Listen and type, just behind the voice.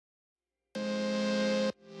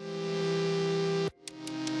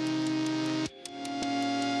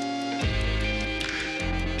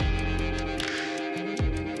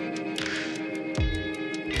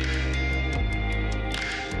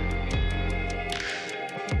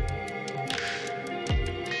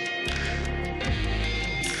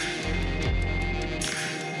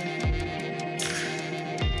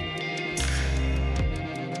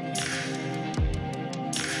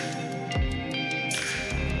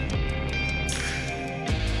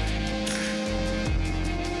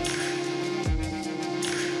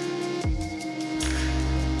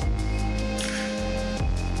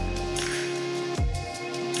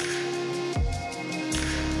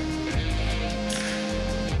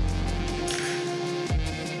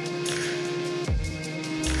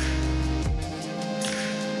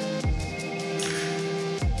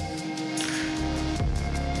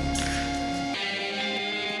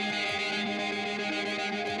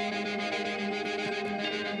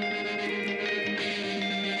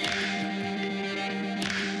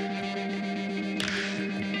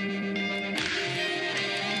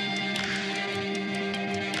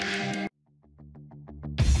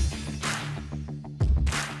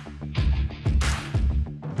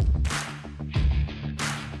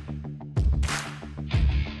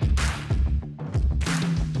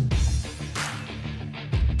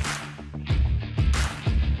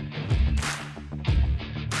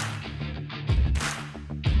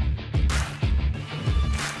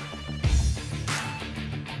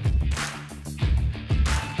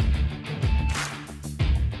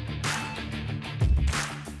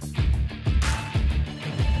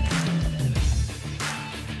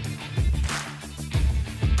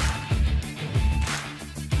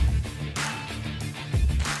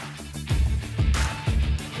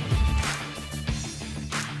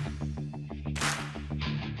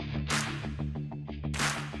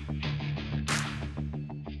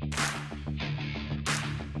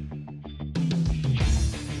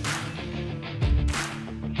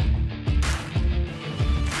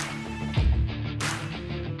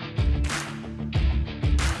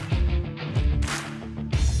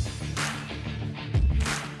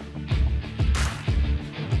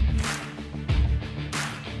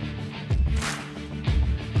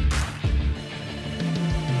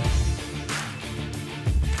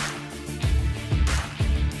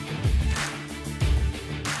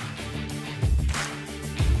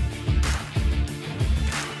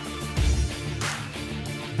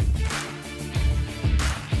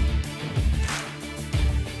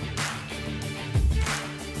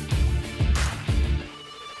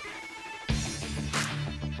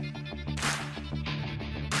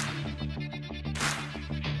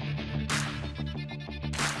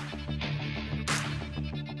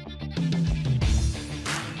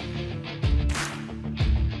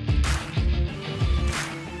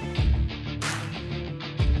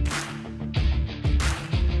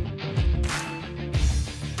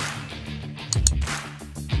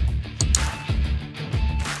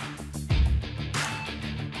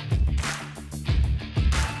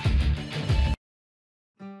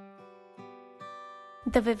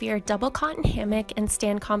The Vivier Double Cotton Hammock and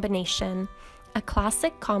Stand Combination, a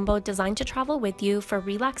classic combo designed to travel with you for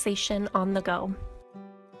relaxation on the go.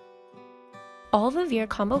 All Vivier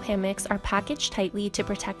combo hammocks are packaged tightly to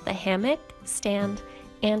protect the hammock, stand,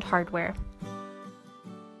 and hardware.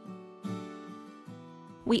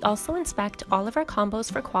 We also inspect all of our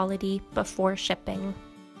combos for quality before shipping.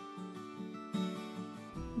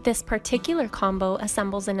 This particular combo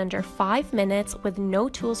assembles in under 5 minutes with no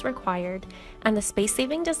tools required, and the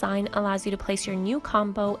space-saving design allows you to place your new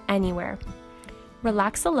combo anywhere.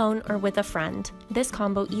 Relax alone or with a friend. This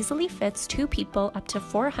combo easily fits 2 people up to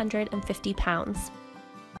 450 pounds.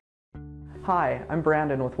 Hi, I'm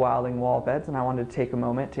Brandon with Wilding Wallbeds, and I wanted to take a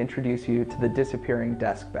moment to introduce you to the disappearing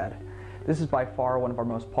desk bed. This is by far one of our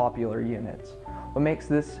most popular units. What makes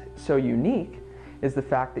this so unique is the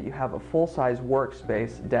fact that you have a full-size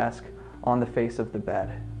workspace desk on the face of the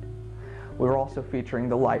bed. We're also featuring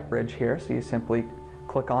the light bridge here, so you simply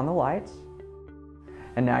click on the lights,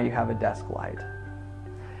 and now you have a desk light.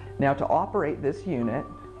 Now to operate this unit,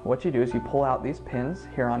 what you do is you pull out these pins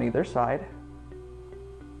here on either side.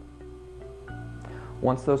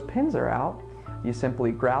 Once those pins are out, you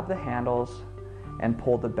simply grab the handles and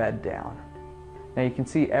pull the bed down. Now you can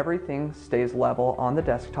see everything stays level on the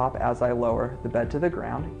desktop as I lower the bed to the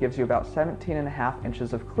ground. It gives you about 17.5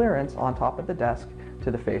 inches of clearance on top of the desk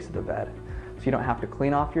to the face of the bed. So you don't have to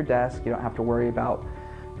clean off your desk, you don't have to worry about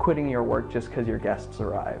quitting your work just because your guests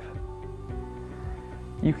arrive.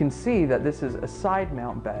 You can see that this is a side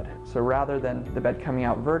mount bed, so rather than the bed coming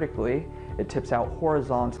out vertically, it tips out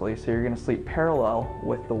horizontally, so you're going to sleep parallel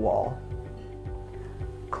with the wall.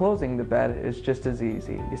 Closing the bed is just as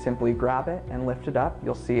easy. You simply grab it and lift it up.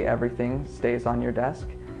 You'll see everything stays on your desk.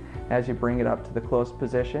 As you bring it up to the closed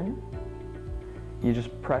position, you just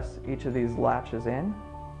press each of these latches in,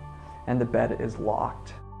 and the bed is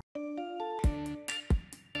locked.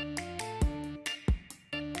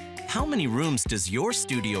 How many rooms does your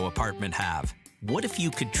studio apartment have? What if you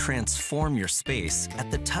could transform your space at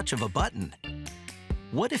the touch of a button?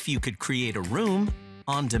 What if you could create a room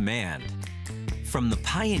on demand? From the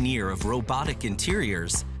pioneer of robotic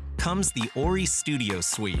interiors comes the Ori Studio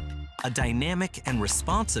Suite, a dynamic and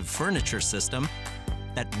responsive furniture system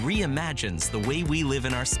that reimagines the way we live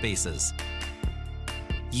in our spaces.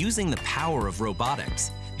 Using the power of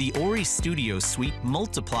robotics, the Ori Studio Suite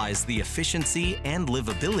multiplies the efficiency and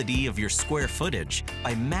livability of your square footage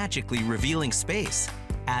by magically revealing space,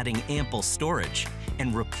 adding ample storage,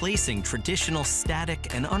 and replacing traditional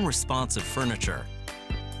static and unresponsive furniture.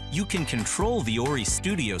 You can control the Ori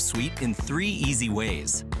Studio Suite in 3 easy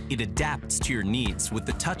ways. It adapts to your needs with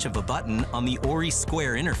the touch of a button on the Ori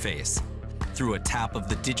Square interface, through a tap of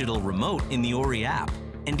the digital remote in the Ori app,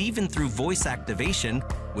 and even through voice activation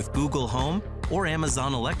with Google Home or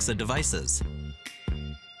Amazon Alexa devices.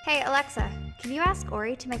 Hey Alexa, can you ask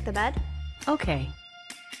Ori to make the bed? Okay.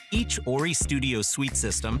 Each Ori Studio Suite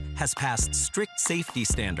system has passed strict safety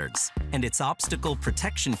standards, and its obstacle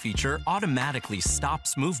protection feature automatically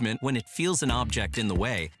stops movement when it feels an object in the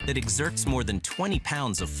way that exerts more than 20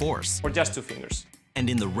 pounds of force. Or just 2 fingers. And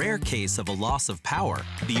in the rare case of a loss of power,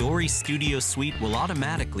 the Ori Studio Suite will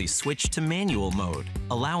automatically switch to manual mode,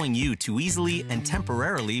 allowing you to easily and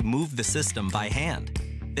temporarily move the system by hand,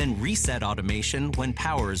 then reset automation when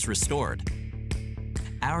power is restored.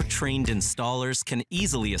 Our trained installers can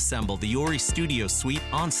easily assemble the Ori Studio Suite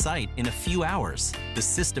on-site in a few hours. The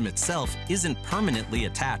system itself isn't permanently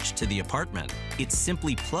attached to the apartment. It's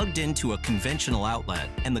simply plugged into a conventional outlet,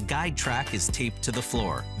 and the guide track is taped to the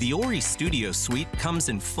floor. The Ori Studio Suite comes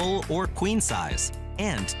in full or queen size,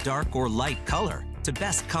 and dark or light color to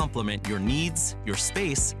best complement your needs, your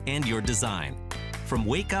space, and your design. From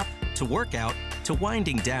wake up to workout to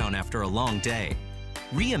winding down after a long day,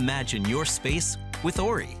 reimagine your space with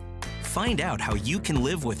Ori. Find out how you can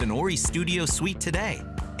live with an Ori Studio Suite today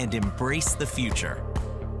and embrace the future.